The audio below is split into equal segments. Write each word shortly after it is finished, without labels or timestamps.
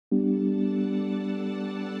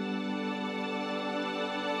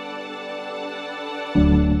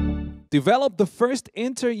developed the first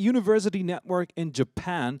inter-university network in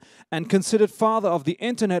Japan, and considered father of the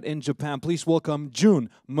internet in Japan. Please welcome Jun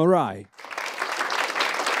Murai.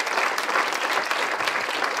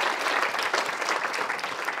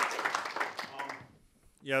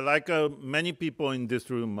 Yeah, like many people in this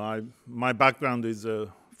room, my background is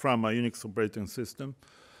from a Unix operating system.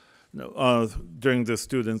 During the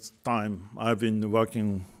student's time, I've been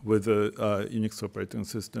working with a Unix operating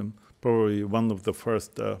system, probably one of the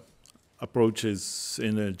first approaches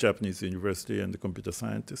in a Japanese university and the computer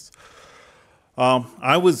scientists.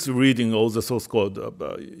 I was reading all the source code of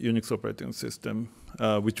Unix operating system,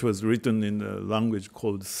 which was written in a language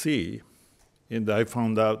called C, and I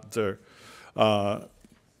found out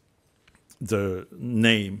the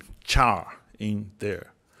name char in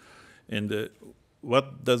there. And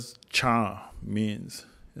what does char means?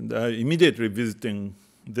 And I immediately visiting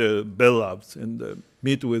the Bell Labs and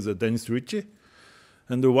meet with Dennis Ritchie.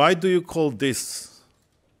 And why do you call this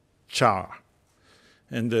char?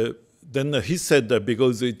 And then he said that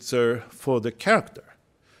because it's for the character.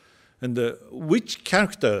 And which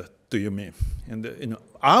character do you mean? And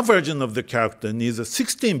our version of the character needs a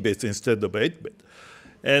 16 bits instead of 8-bit.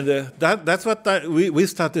 And that's what we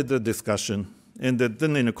started the discussion. And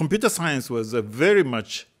then computer science was very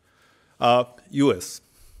much US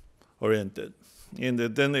oriented. And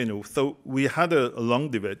then so we had a long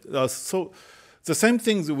debate. So the same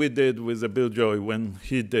things we did with Bill Joy when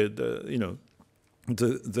he did the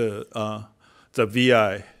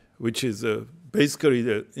VI, which is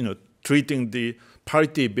basically treating the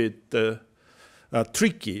parity bit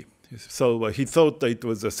tricky. So he thought that it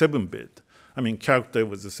was a 7-bit. I mean, character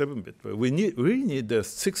was a 7-bit, but we really need the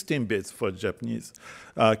 16 bits for Japanese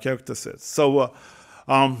character sets. So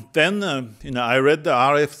then I read the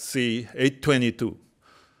RFC 822.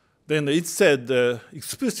 Then it said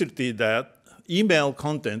explicitly that email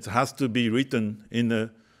content has to be written in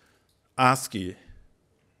a ASCII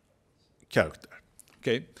character.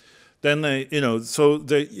 Okay. Then so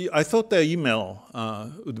I thought the email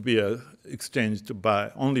would be exchanged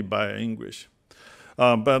only by English.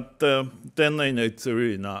 But then it's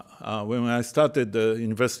really not. When I started the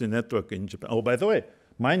university network in Japan, oh, by the way,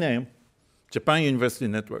 my name, Japan University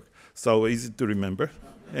Network, so easy to remember.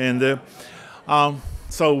 And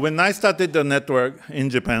so when I started the network in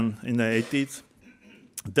Japan in the 80s,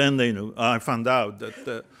 then I found out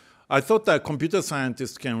that I thought that computer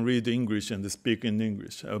scientists can read English and speak in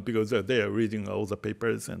English because they are reading all the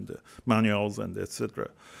papers and the manuals and etc.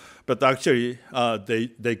 But actually,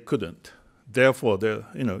 they couldn't. Therefore,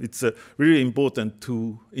 it's really important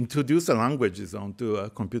to introduce the languages onto a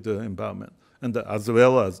computer environment, and as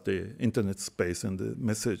well as the internet space and the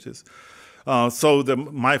messages. So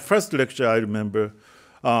my first lecture, I remember,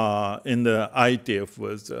 in the IETF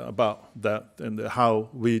was about that and how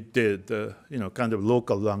we did, kind of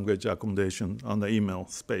local language accommodation on the email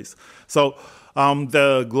space. So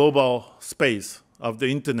the global space of the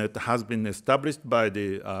internet has been established by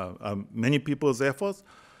the many people's efforts.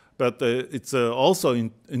 But it's also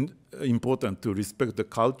important to respect the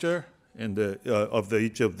culture and of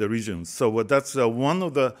each of the regions. So that's one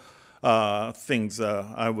of the things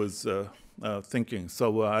I was thinking.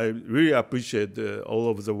 So I really appreciate all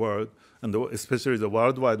over the world, and especially the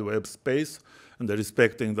World Wide Web space, and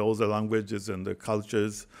respecting all the languages and the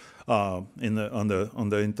cultures on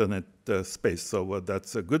the internet space. So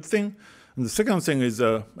that's a good thing. And the second thing is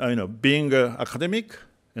being academic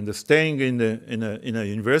and staying in a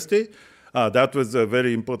university, that was a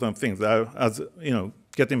very important thing. As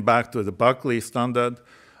getting back to the Berkeley standard,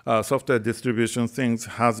 software distribution things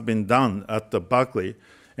has been done at the Berkeley,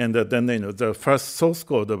 and then the first source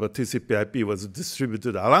code of a TCP/IP was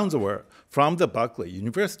distributed around the world from the Berkeley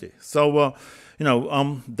University. So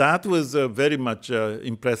that was very much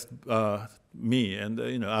impressed me, and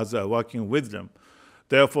as working with them.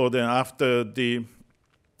 Therefore, then after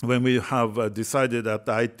when we have decided at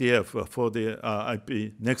the ITF for the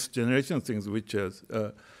IP next generation things, which is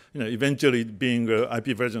eventually being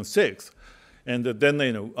IP version 6, and then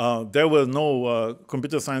there was no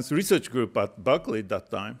computer science research group at Berkeley at that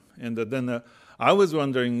time, and then I was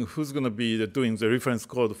wondering who's going to be doing the reference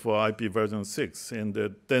code for IP version 6, and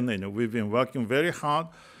then we've been working very hard,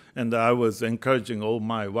 and I was encouraging all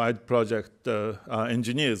my wide project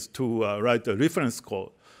engineers to write a reference code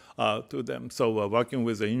to them. So working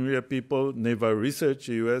with the INRIA people, Naval Research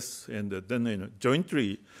US, and then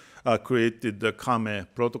jointly created the Kame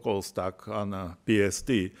protocol stack on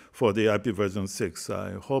BSD for the IP version 6.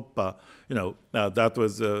 I hope that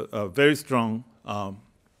was a very strong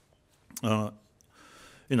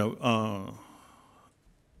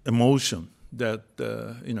emotion that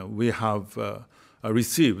we have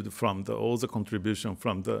received from all the contribution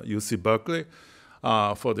from the UC Berkeley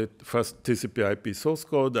for the first TCP/IP source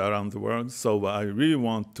code around the world. So I really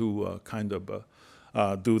want to kind of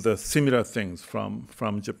do the similar things from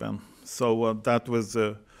Japan. So that was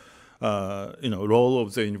role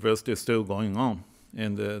of the university is still going on.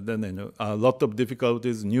 And then a lot of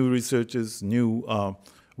difficulties, new researches, new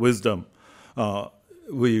wisdom.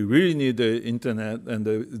 We really need the internet, and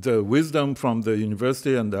the wisdom from the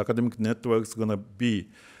university and the academic network is going to be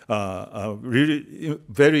really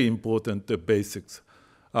very important basics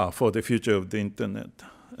for the future of the internet.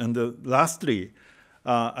 And lastly,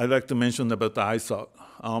 I'd like to mention about the ISOC.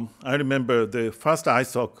 I remember the first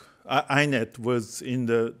INET was in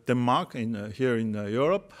Denmark, here in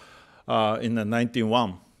Europe, in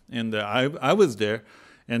 1991, and I was there.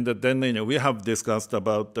 And then we have discussed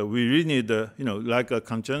about we really need like a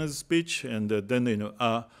Kanchan's speech, and then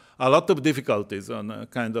a lot of difficulties on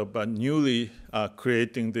kind of newly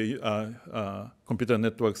creating the computer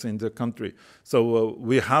networks in the country. So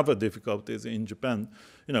we have difficulties in Japan.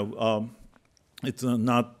 It's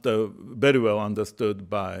not very well understood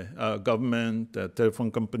by government, telephone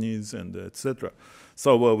companies, and etc.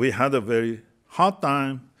 So we had a very hard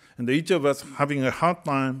time, and each of us having a hard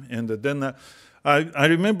time, and then. I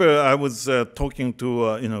remember I was talking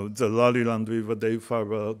to the Lariland River Day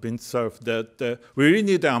for Windsurf that we really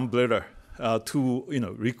need an umbrella to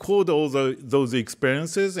record all those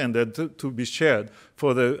experiences and to be shared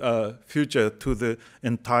for the future to the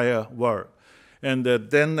entire world. And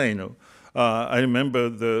then I remember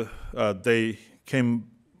they came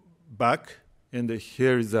back, and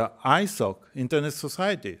here is the ISOC, Internet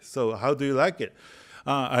Society. So how do you like it?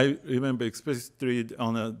 I remember especially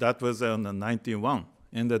that was on 91.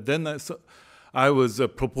 And then I was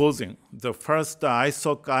proposing the first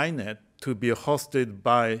ISOC INET to be hosted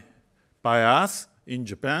by us in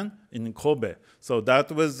Japan, in Kobe. So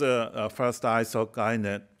that was the first ISOC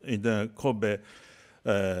INET in Kobe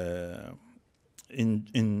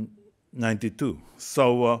in 92.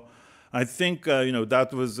 So I think that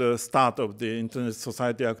was the start of the Internet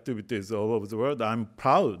Society activities all over the world. I'm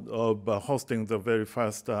proud of hosting the very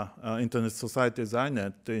first Internet Society's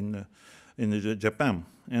INET in Japan.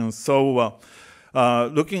 And so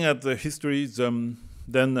looking at the histories,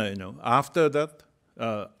 then after that,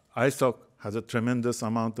 ISOC has a tremendous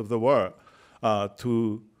amount of the work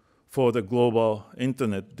for the global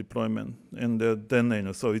internet deployment. And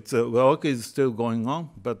then so it's work is still going on,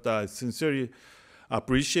 but I sincerely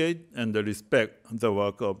appreciate and respect the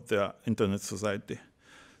work of the Internet Society.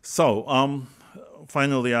 So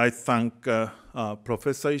finally, I thank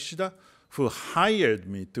Professor Ishida, who hired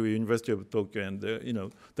me to University of Tokyo, and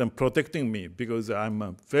then protecting me, because I'm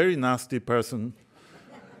a very nasty person.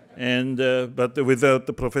 And but without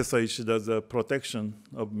the Professor Ishida's protection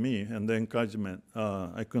of me and the encouragement,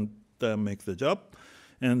 I couldn't make the job.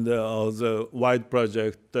 And all the wide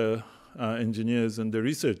project engineers and the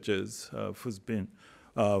researchers who's been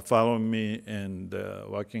following me and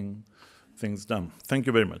working things done. Thank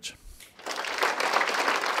you very much.